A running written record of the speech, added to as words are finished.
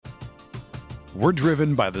We're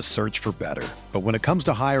driven by the search for better. But when it comes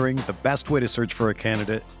to hiring, the best way to search for a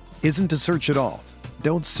candidate isn't to search at all.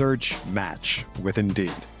 Don't search, match with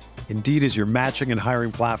Indeed. Indeed is your matching and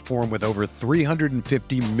hiring platform with over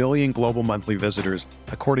 350 million global monthly visitors,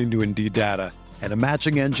 according to Indeed data, and a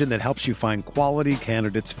matching engine that helps you find quality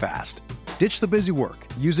candidates fast. Ditch the busy work.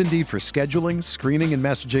 Use Indeed for scheduling, screening, and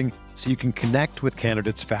messaging so you can connect with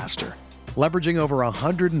candidates faster. Leveraging over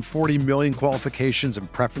 140 million qualifications and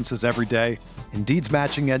preferences every day, Indeed's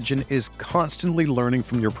matching engine is constantly learning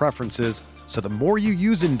from your preferences, so the more you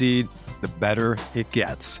use Indeed, the better it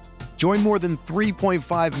gets. Join more than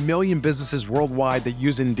 3.5 million businesses worldwide that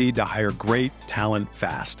use Indeed to hire great talent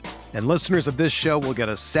fast. And listeners of this show will get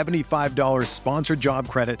a $75 sponsored job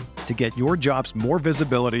credit to get your jobs more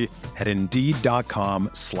visibility at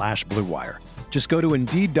Indeed.com/Blue Wire. Just go to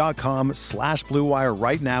Indeed.com/Blue Wire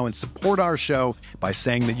right now and support our show by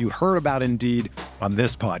saying that you heard about Indeed on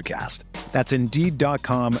this podcast. That's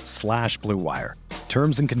Indeed.com/Blue Wire.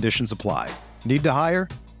 Terms and conditions apply. Need to hire?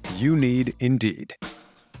 You need Indeed.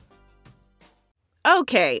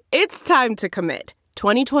 Okay, it's time to commit.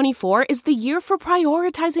 2024 is the year for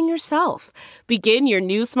prioritizing yourself. Begin your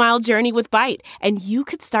new smile journey with Byte, and you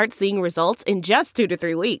could start seeing results in just 2 to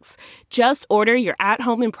 3 weeks. Just order your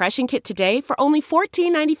at-home impression kit today for only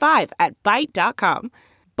 $14.95 at Byte.com.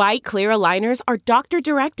 Byte Clear aligners are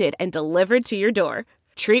doctor-directed and delivered to your door.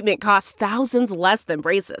 Treatment costs thousands less than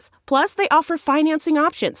braces. Plus, they offer financing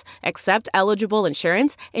options, accept eligible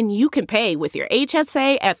insurance, and you can pay with your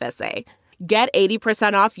HSA FSA. Get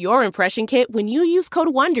 80% off your impression kit when you use code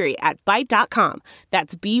WONDERY at Byte.com.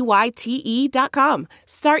 That's BYTE.com.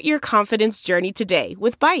 Start your confidence journey today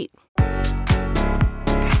with Byte.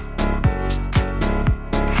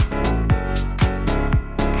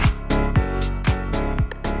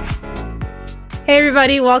 Hey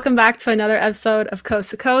everybody, welcome back to another episode of Coast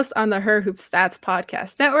to Coast on the Her Hoop Stats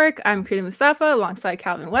Podcast Network. I'm Krita Mustafa alongside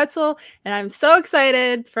Calvin Wetzel, and I'm so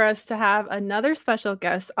excited for us to have another special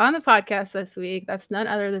guest on the podcast this week. That's none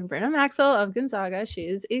other than Brynna Maxwell of Gonzaga. She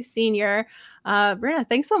is a senior. Brynna,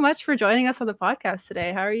 thanks so much for joining us on the podcast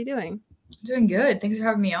today. How are you doing? Doing good. Thanks for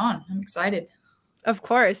having me on. I'm excited. Of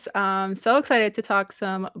course. So excited to talk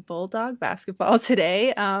some Bulldog basketball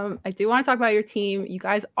today. I do want to talk about your team. You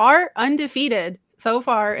guys are undefeated so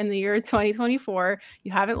far in the year 2024.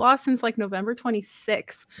 You haven't lost since like November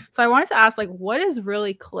 26th. So I wanted to ask, what has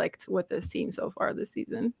really clicked with this team so far this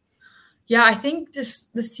season? Yeah, I think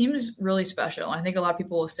this team is really special. I think a lot of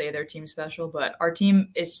people will say their team's special, but our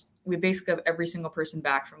team we basically have every single person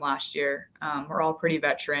back from last year. We're all pretty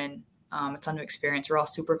veteran. A ton of experience. We're all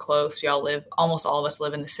super close. Almost all of us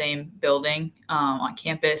live in the same building on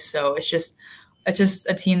campus. So it's just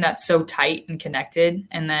a team that's so tight and connected.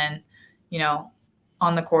 And then,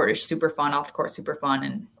 on the court is super fun, off the court super fun.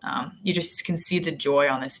 And you just can see the joy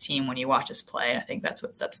on this team when you watch us play. And I think that's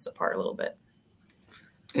what sets us apart a little bit.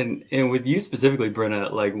 And with you specifically,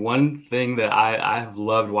 Brynna, one thing that I have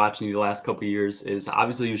loved watching you the last couple of years is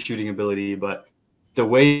obviously your shooting ability, but the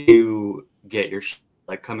way you get your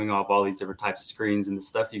coming off all these different types of screens and the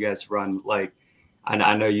stuff you guys run,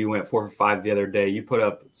 I know you went 4 for 5 the other day. You put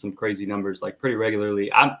up some crazy numbers pretty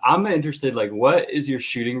regularly. I'm interested, what is your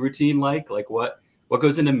shooting routine like? What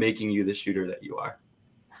goes into making you the shooter that you are?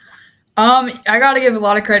 I got to give a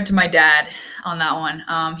lot of credit to my dad on that one.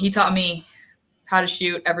 He taught me how to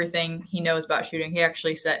shoot, everything he knows about shooting. He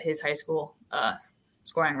actually set his high school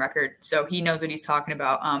scoring record, so he knows what he's talking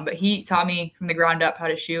about. But he taught me from the ground up how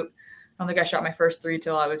to shoot. I don't think I shot my first 3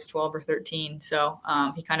 till I was 12 or 13. So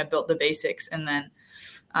he kind of built the basics. And then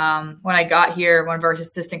when I got here, one of our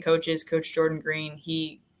assistant coaches, Coach Jordan Green,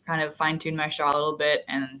 he kind of fine-tuned my shot a little bit.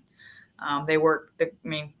 And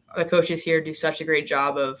the coaches here do such a great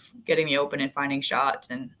job of getting me open and finding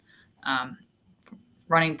shots and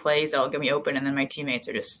running plays that'll get me open. And then my teammates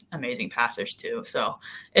are just amazing passers too. So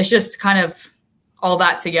it's just kind of all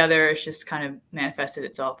that together. It's just kind of manifested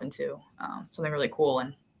itself into something really cool.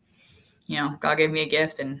 And God gave me a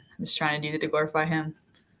gift, and I'm just trying to do it to glorify him.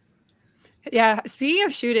 Yeah. Speaking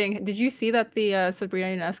of shooting, did you see that the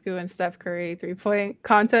Sabrina Ionescu and Steph Curry 3-point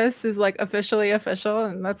contest is officially official?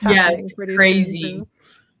 And that's happening pretty crazy. Soon.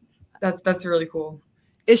 That's really cool.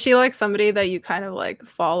 Is she somebody that you kind of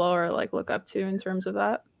follow or look up to in terms of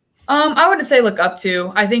that? I wouldn't say look up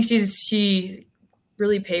to. I think she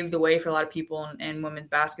really paved the way for a lot of people in women's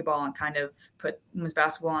basketball and kind of put women's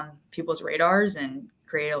basketball on people's radars and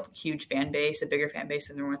create a huge fan base, a bigger fan base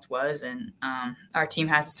than there once was. And our team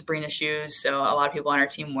has the Sabrina shoes, so a lot of people on our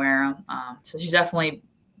team wear them. So she's definitely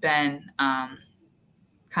been kind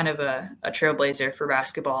kind of a trailblazer for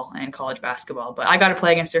basketball and college basketball. But I got to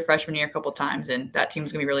play against her freshman year a couple times, and that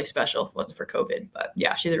team's going to be really special if it wasn't for COVID. But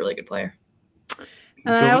yeah, she's a really good player.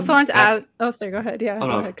 And I also want to ask. Oh, sorry. Go ahead. Yeah.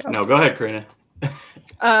 Go ahead, Karina.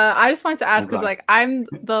 I just wanted to ask because, like, I'm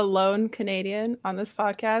the lone Canadian on this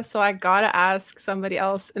podcast, so I gotta ask somebody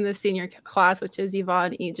else in the senior class, which is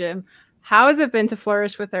Yvonne Ejim. How has it been to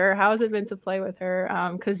flourish with her? How has it been to play with her?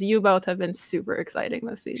 Because you both have been super exciting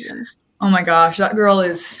this season. Oh my gosh, that girl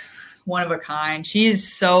is one of a kind.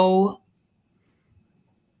 She's so,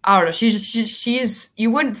 I don't know. She's.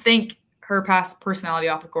 You wouldn't think her past personality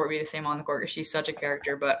off the court would be the same on the court because she's such a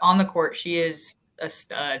character, but on the court she is a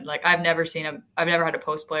stud. Like I've never had a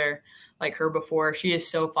post player like her before. She is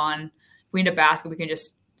so fun. If we need a basket, we can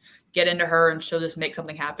just get into her and she'll just make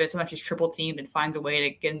something happen. Sometimes she's triple teamed and finds a way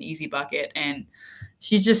to get an easy bucket. And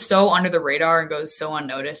she's just so under the radar and goes so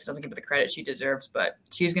unnoticed. Doesn't give her the credit she deserves, but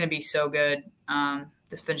she's going to be so good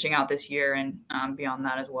just finishing out this year and beyond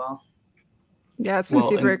that as well. Yeah, it's been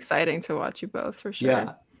super exciting to watch you both for sure.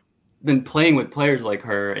 Yeah. Been playing with players like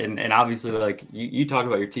her and obviously like you talk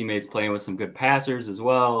about your teammates playing with some good passers as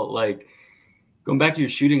well. Like going back to your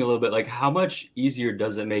shooting a little bit, like how much easier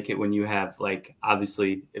does it make it when you have like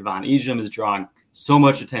obviously Yvonne Ejim is drawing so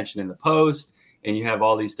much attention in the post and you have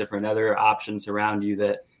all these different other options around you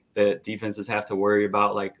that the defenses have to worry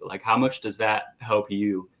about. Like how much does that help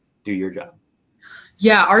you do your job?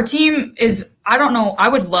 Yeah, our team is, I don't know. I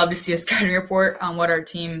would love to see a scouting report on what our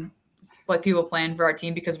team, like people plan for our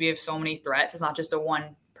team because we have so many threats. It's not just a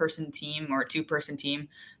one-person team or a two-person team.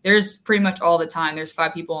 There's pretty much all the time. There's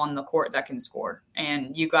 5 people on the court that can score,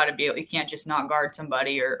 and you can't just not guard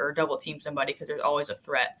somebody or double team somebody because there's always a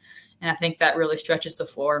threat. And I think that really stretches the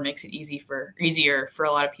floor, makes it easier for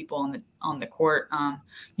a lot of people on the court.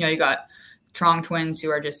 You got Trong twins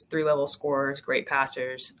who are just 3-level scorers, great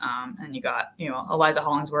passers. And you got, Eliza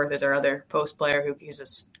Hollingsworth is our other post player who is a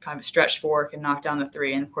kind of a stretch 4, can knock down the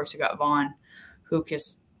 3. And of course you got Vaughn who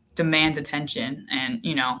just demands attention. And,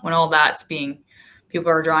 when all that's people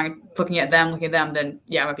are looking at them, then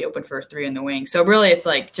yeah, I might be open for a 3 in the wing. So really it's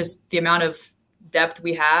like just the amount of depth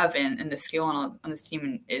we have and the skill on this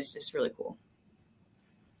team is just really cool.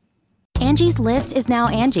 Angie's List is now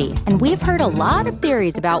Angie, and we've heard a lot of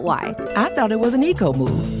theories about why. I thought it was an eco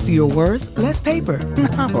move. Fewer words, less paper.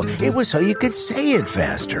 No, it was so you could say it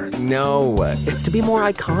faster. No, it's to be more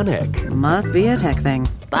iconic. Must be a tech thing.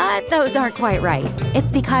 But those aren't quite right.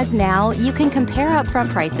 It's because now you can compare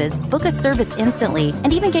upfront prices, book a service instantly,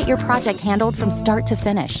 and even get your project handled from start to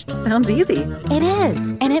finish. Sounds easy. It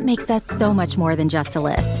is, and it makes us so much more than just a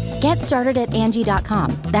list. Get started at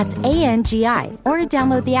Angie.com. That's ANGI, or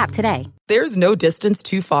download the app today. There's no distance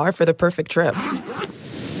too far for the perfect trip.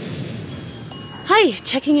 Hi,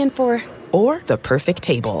 checking in for... Or the perfect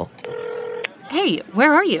table. Hey,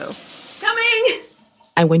 where are you? Coming!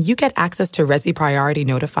 And when you get access to Resi Priority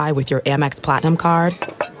Notify with your Amex Platinum card...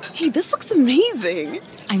 Hey, this looks amazing.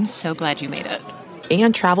 I'm so glad you made it.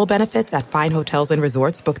 And travel benefits at fine hotels and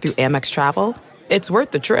resorts booked through Amex Travel, it's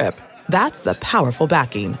worth the trip. That's the powerful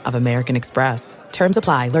backing of American Express. Terms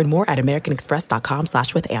apply. Learn more at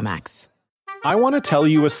americanexpress.com/withAmex. I want to tell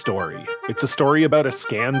you a story. It's a story about a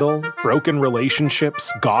scandal, broken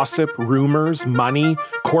relationships, gossip, rumors, money,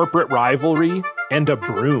 corporate rivalry, and a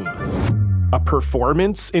broom. A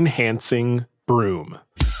performance-enhancing broom.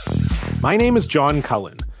 My name is John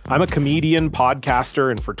Cullen. I'm a comedian,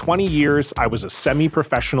 podcaster, and for 20 years, I was a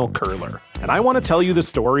semi-professional curler. And I want to tell you the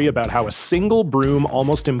story about how a single broom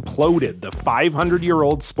almost imploded the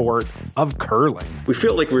 500-year-old sport of curling. We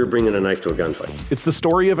felt like we were bringing a knife to a gunfight. It's the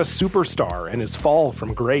story of a superstar and his fall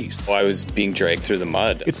from grace. Well, I was being dragged through the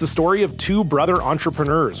mud. It's the story of 2 brother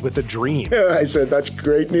entrepreneurs with a dream. I said, that's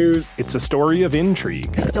great news. It's a story of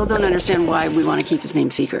intrigue. I still don't understand why we want to keep his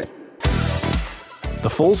name secret. The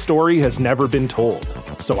full story has never been told,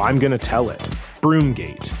 so I'm going to tell it.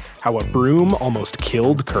 Broomgate, how a broom almost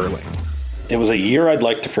killed curling. It was a year I'd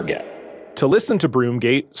like to forget. To listen to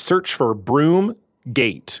Broomgate, search for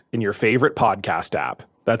Broomgate in your favorite podcast app.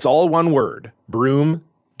 That's all one word,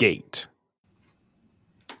 Broomgate.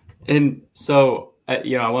 And so, I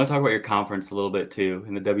want to talk about your conference a little bit too.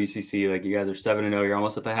 In the WCC, like you guys are 7-0, you're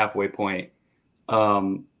almost at the halfway point.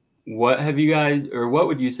 What have you guys, or what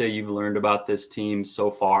would you say you've learned about this team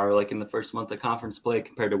so far, like in the first month of conference play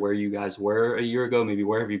compared to where you guys were a year ago? Maybe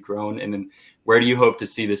where have you grown? And then where do you hope to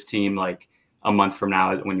see this team like a month from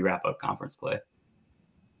now when you wrap up conference play?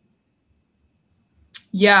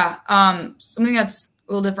 Yeah. Something that's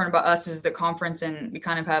a little different about us is the conference, and we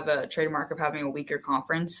kind of have a trademark of having a weaker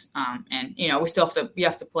conference. And we still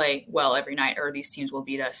have to play well every night or these teams will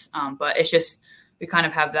beat us. But it's just, we kind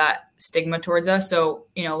of have that stigma towards us. So,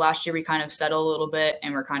 last year we kind of settled a little bit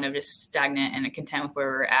and we're kind of just stagnant and content with where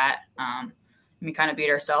we're at. We kind of beat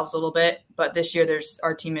ourselves a little bit, but this year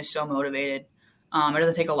our team is so motivated. It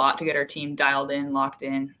doesn't take a lot to get our team dialed in, locked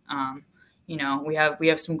in. We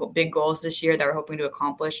have some big goals this year that we're hoping to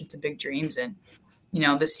accomplish, and some big dreams. And,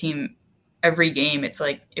 this team, every game, it's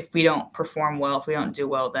like, if we don't perform well, if we don't do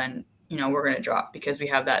well, then, we're going to drop, because we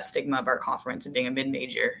have that stigma of our conference and being a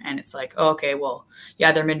mid-major. And it's like, oh, okay, well,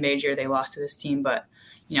 yeah, they're mid-major. They lost to this team, but,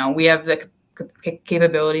 we have the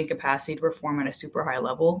capability and capacity to perform at a super high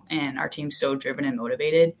level. And our team's so driven and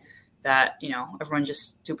motivated that, everyone's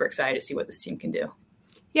just super excited to see what this team can do.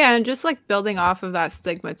 Yeah, and just like building off of that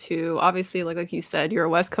stigma too, obviously, like you said, you're a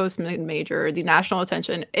West Coast mid-major. The national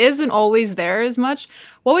attention isn't always there as much.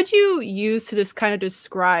 What would you use to just kind of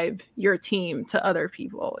describe your team to other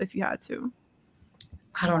people if you had to?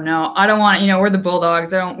 I don't know. I don't want, we're the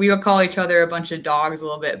Bulldogs. We would call each other a bunch of dogs a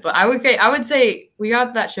little bit, but I would say we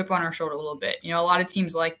got that chip on our shoulder a little bit. A lot of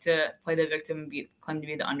teams like to play the victim and claim to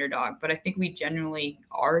be the underdog, but I think we genuinely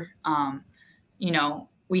are.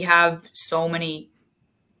 We have so many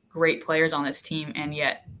great players on this team, and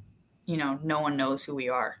yet, no one knows who we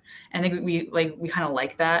are. And I think we kind of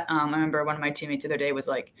like that. I remember one of my teammates the other day was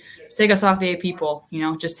like, just take us off the AP poll,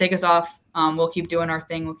 just take us off. We'll keep doing our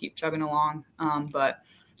thing. We'll keep chugging along. But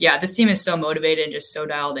yeah, this team is so motivated and just so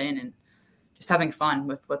dialed in and just having fun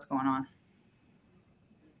with what's going on.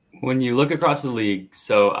 When you look across the league,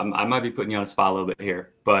 so I might be putting you on a spot a little bit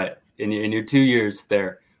here, but in your 2 years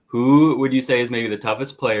there, who would you say is maybe the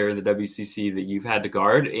toughest player in the WCC that you've had to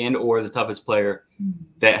guard, and or the toughest player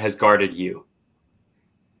that has guarded you?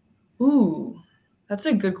 Ooh, that's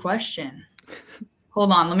a good question.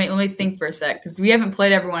 Hold on, let me think for a sec, because we haven't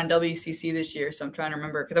played everyone in WCC this year, so I'm trying to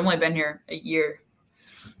remember, because I've only been here a year.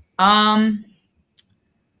 I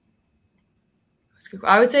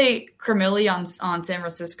would say Camille on San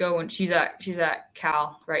Francisco, and she's at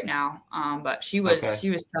Cal right now. But she was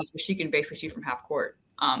tough, but she can basically shoot from half court.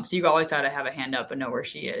 So you always got to have a hand up and know where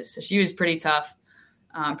she is. So she was pretty tough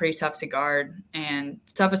to guard. And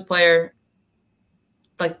the toughest player,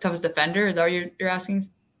 like toughest defender, is that what you're asking?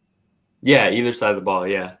 Yeah, either side of the ball.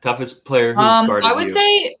 Yeah, toughest player who's guarded you. I would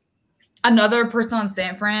say another person on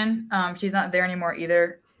San Fran. She's not there anymore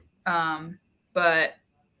either. But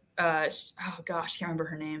oh gosh, can't remember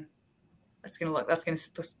her name.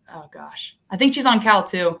 Oh gosh, I think she's on Cal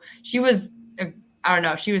too. She was, I don't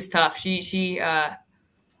know, she was tough. She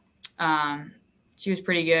was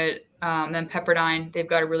pretty good. Then Pepperdine, they've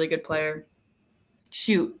got a really good player.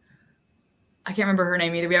 Shoot, I can't remember her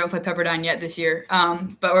name either. We haven't played Pepperdine yet this year,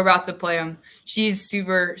 but we're about to play them. She's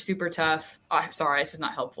super, super tough. Oh, I'm sorry, this is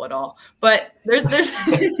not helpful at all. But there's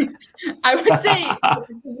I would say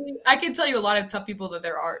I can tell you a lot of tough people that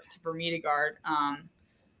there are for me to guard.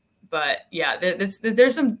 But yeah,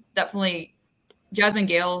 there's some definitely. Jasmine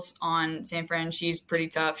Gales on San Fran, she's pretty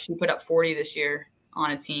tough. She put up 40 this year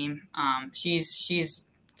on a team. She's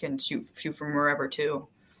can shoot from wherever too.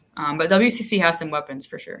 But WCC has some weapons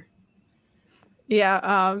for sure.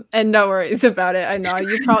 Yeah, and no worries about it. I know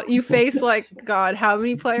you face like God, how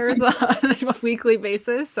many players on a weekly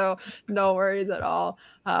basis, so no worries at all.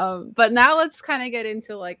 But now let's kind of get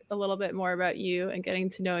into like a little bit more about you and getting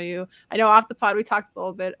to know you. I know off the pod we talked a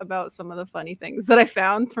little bit about some of the funny things that I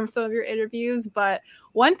found from some of your interviews, but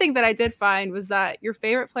one thing that I did find was that your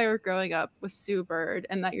favorite player growing up was Sue Bird,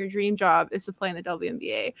 and that your dream job is to play in the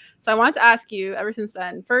WNBA. So I want to ask you, ever since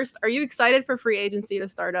then, first, are you excited for free agency to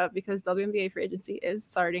start up? Because WNBA free agency is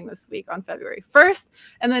starting this week on February 1st.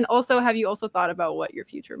 And then also, have you also thought about what your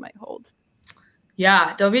future might hold?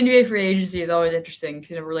 Yeah, WNBA free agency is always interesting because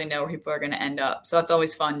you never really know where people are going to end up. So that's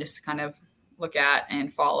always fun just to kind of look at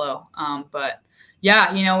and follow. But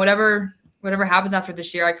yeah, whatever happens after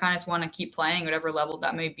this year, I kind of just want to keep playing whatever level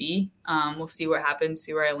that may be. We'll see what happens,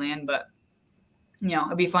 see where I land. But,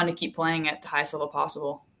 it'd be fun to keep playing at the highest level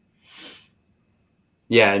possible.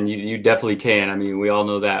 Yeah, and you definitely can. I mean, we all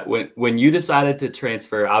know that. When you decided to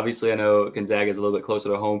transfer, obviously I know Gonzaga is a little bit closer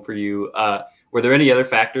to home for you. Were there any other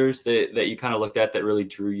factors that you kind of looked at that really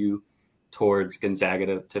drew you towards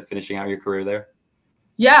Gonzaga to finishing out your career there?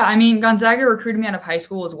 Yeah, I mean, Gonzaga recruited me out of high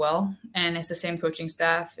school as well, and it's the same coaching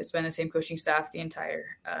staff. It's been the same coaching staff the entire,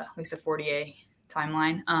 at least the 40A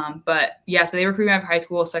timeline. But yeah, so they recruited me out of high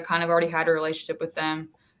school, so I kind of already had a relationship with them.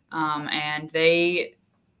 And they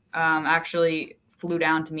actually flew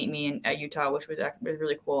down to meet me at Utah, which was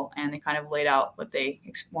really cool. And they kind of laid out what they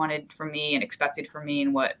wanted from me and expected from me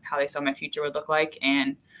and how they saw my future would look like.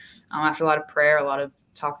 And after a lot of prayer, a lot of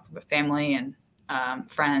talk with family and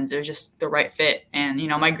friends, it was just the right fit. And,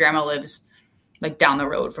 my grandma lives like down the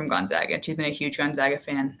road from Gonzaga. She's been a huge Gonzaga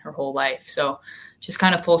fan her whole life. So just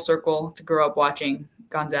kind of full circle to grow up watching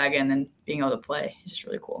Gonzaga and then being able to play. It's just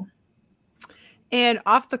really cool. And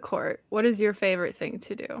off the court, what is your favorite thing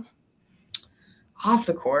to do? Off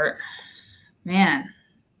the court, man,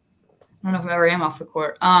 I don't know if I ever am off the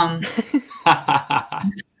court. I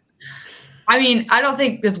mean, I don't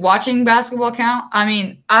think does watching basketball count. I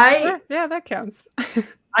mean, yeah, that counts.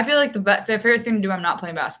 I feel like the favorite thing to do, I'm not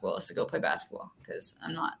playing basketball, is to go play basketball because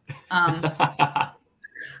I'm not. I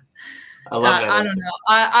love that. I don't know.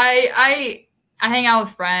 I hang out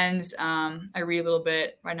with friends. I read a little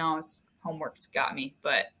bit. Right now, homework's got me,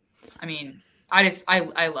 but I mean,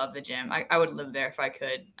 I love the gym. I would live there if I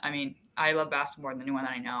could. I mean, I love basketball more than anyone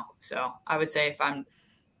that I know. So I would say if I'm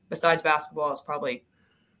besides basketball, it's probably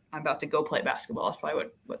I'm about to go play basketball. That's probably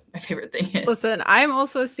what my favorite thing is. Listen, I'm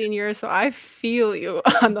also a senior, so I feel you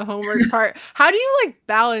on the homework part. How do you like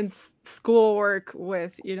balance schoolwork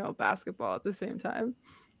with, basketball at the same time?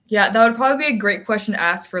 Yeah, that would probably be a great question to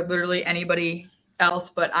ask for literally anybody else,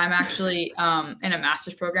 but I'm actually in a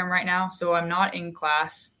master's program right now, so I'm not in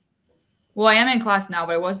class. Well, I am in class now,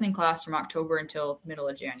 but I wasn't in class from October until middle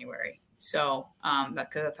of January. So that's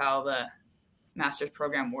because of how the master's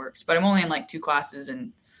program works. But I'm only in like 2 classes,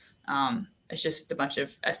 and it's just a bunch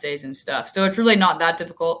of essays and stuff. So it's really not that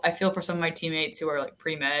difficult. I feel for some of my teammates who are like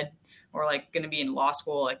pre-med or like going to be in law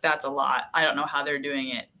school, like that's a lot. I don't know how they're doing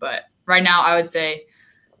it. But right now I would say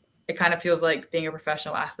it kind of feels like being a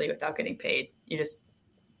professional athlete without getting paid. You just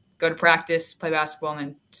go to practice, play basketball, and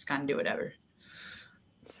then just kind of do whatever.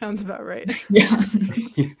 Sounds about right. Yeah.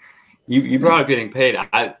 You brought up getting paid.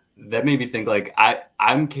 That made me think like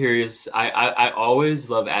I'm curious. I always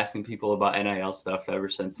love asking people about NIL stuff ever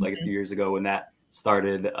since like a few years ago when that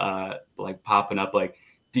started like popping up. Like,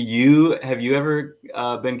 have you ever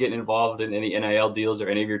been getting involved in any NIL deals, or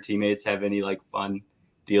any of your teammates have any like fun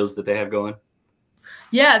deals that they have going?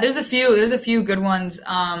 Yeah, there's a few good ones.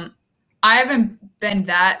 I haven't been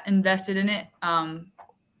that invested in it.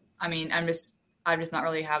 I mean, I'm just not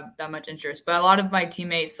really have that much interest, but a lot of my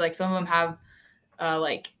teammates, like some of them have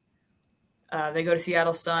they go to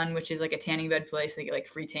Seattle Sun, which is like a tanning bed place. They get like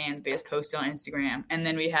free tans. They just post it on Instagram. And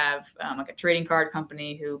then we have like a trading card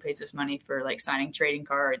company who pays us money for like signing trading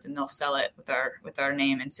cards, and they'll sell it with our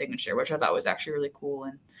name and signature, which I thought was actually really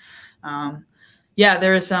cool. And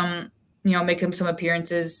there is some, making some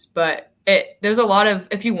appearances, but there's a lot of,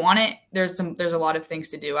 if you want it, there's a lot of things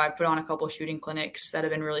to do. I put on a couple of shooting clinics that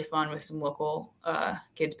have been really fun with some local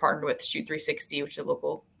kids, partnered with Shoot 360, which is a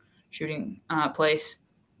local shooting place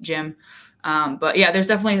gym. But yeah, there's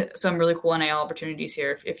definitely some really cool NIL opportunities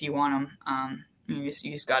here if you want them. You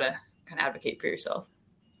just gotta kind of advocate for yourself.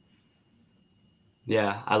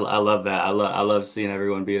 Yeah, I love that. I love seeing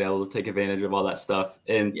everyone being able to take advantage of all that stuff.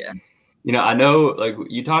 And yeah, I know like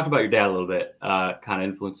you talked about your dad a little bit, kind of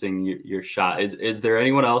influencing your shot. Is there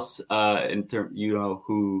anyone else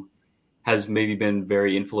who has maybe been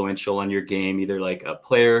very influential on your game, either like a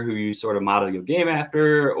player who you sort of model your game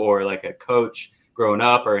after, or like a coach growing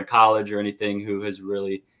up or in college or anything who has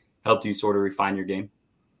really helped you sort of refine your game?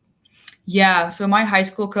 Yeah. So my high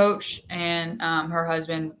school coach and her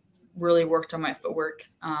husband really worked on my footwork.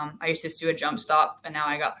 I used to just do a jump stop, and now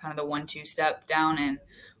I got kind of the 1-2 step down. And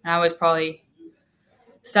when I was probably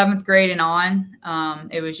 7th grade and on,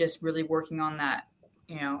 it was just really working on that,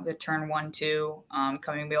 the turn 1-2,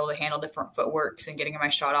 coming to be able to handle different footworks and getting my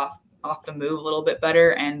shot off the move a little bit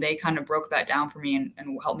better. And they kind of broke that down for me and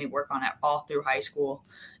helped me work on it all through high school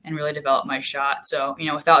and really develop my shot. So,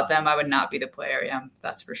 without them, I would not be the player I am.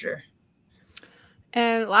 That's for sure.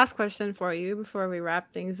 And last question for you before we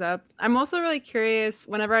wrap things up. I'm also really curious,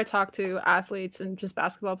 whenever I talk to athletes and just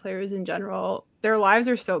basketball players in general, their lives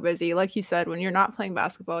are so busy. Like you said, when you're not playing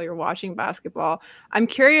basketball, you're watching basketball. I'm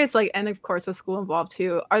curious, and of course with school involved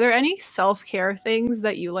too, are there any self-care things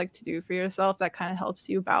that you like to do for yourself that kind of helps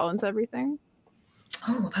you balance everything?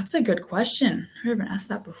 Oh, that's a good question. I've never been asked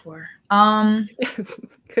that before.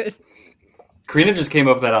 Good. Karina just came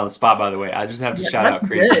up with that on the spot, by the way. I just have to shout out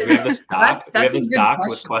Karina. We have this doc. We have this doc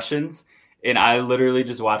with questions, and I literally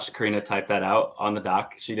just watched Karina type that out on the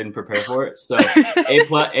doc. She didn't prepare for it. So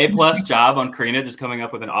A plus job on Karina just coming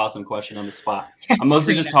up with an awesome question on the spot. Yes, I'm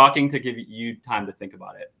mostly just talking to give you time to think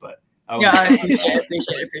about it. But I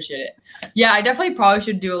appreciate it. Yeah, I definitely probably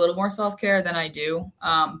should do a little more self-care than I do.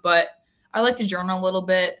 But I like to journal a little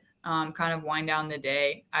bit, kind of wind down the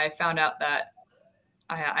day. I found out that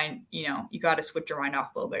you got to switch your mind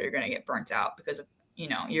off a little bit. You're going to get burnt out because of,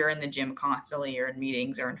 you're in the gym constantly, you're in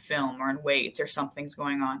meetings or in film or in weights or something's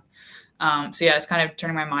going on. So yeah, it's kind of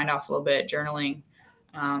turning my mind off a little bit, journaling,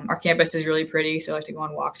 Our campus is really pretty, so I like to go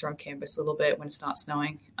on walks around campus a little bit when it's not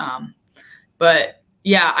snowing. But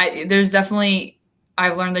yeah,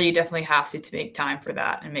 I've learned that you definitely have to make time for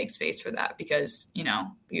that and make space for that, because,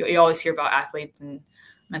 you always hear about athletes and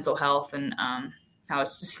mental health and how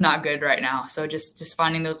it's just not good right now. So just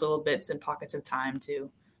finding those little bits and pockets of time to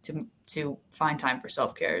find time for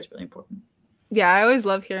self-care is really important. Yeah, I always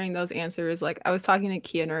love hearing those answers. Like, I was talking to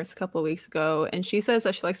Kia Nurse a couple of weeks ago, and she says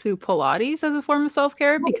that she likes to do Pilates as a form of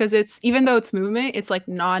self-care because even though it's movement, it's like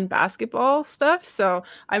non-basketball stuff. So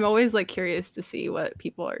I'm always like curious to see what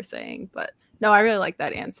people are saying. But no, I really like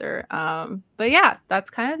that answer. But yeah, that's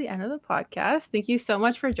kind of the end of the podcast. Thank you so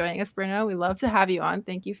much for joining us, Brynna. We love to have you on.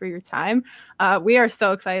 Thank you for your time. We are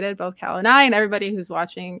so excited, both Cal and I, and everybody who's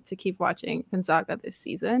watching, to keep watching Gonzaga this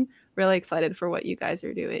season. Really excited for what you guys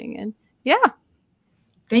are doing. And yeah.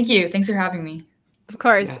 Thank you. Thanks for having me. Of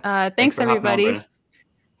course. Yeah. Thanks everybody.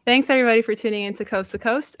 Thanks everybody for tuning in to Coast to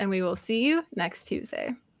Coast, and we will see you next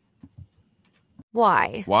Tuesday.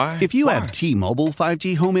 Why? If you have T-Mobile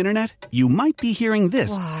 5G home internet, you might be hearing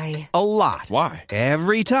this a lot. Why?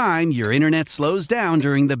 Every time your internet slows down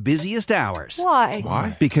during the busiest hours.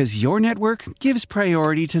 Why? Because your network gives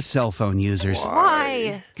priority to cell phone users.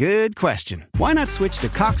 Why? Good question. Why not switch to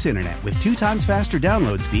Cox Internet with 2 times faster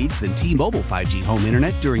download speeds than T-Mobile 5G home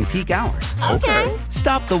internet during peak hours? Okay.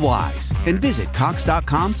 Stop the whys and visit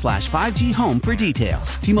cox.com/5G home for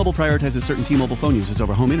details. T-Mobile prioritizes certain T-Mobile phone users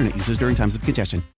over home internet users during times of congestion.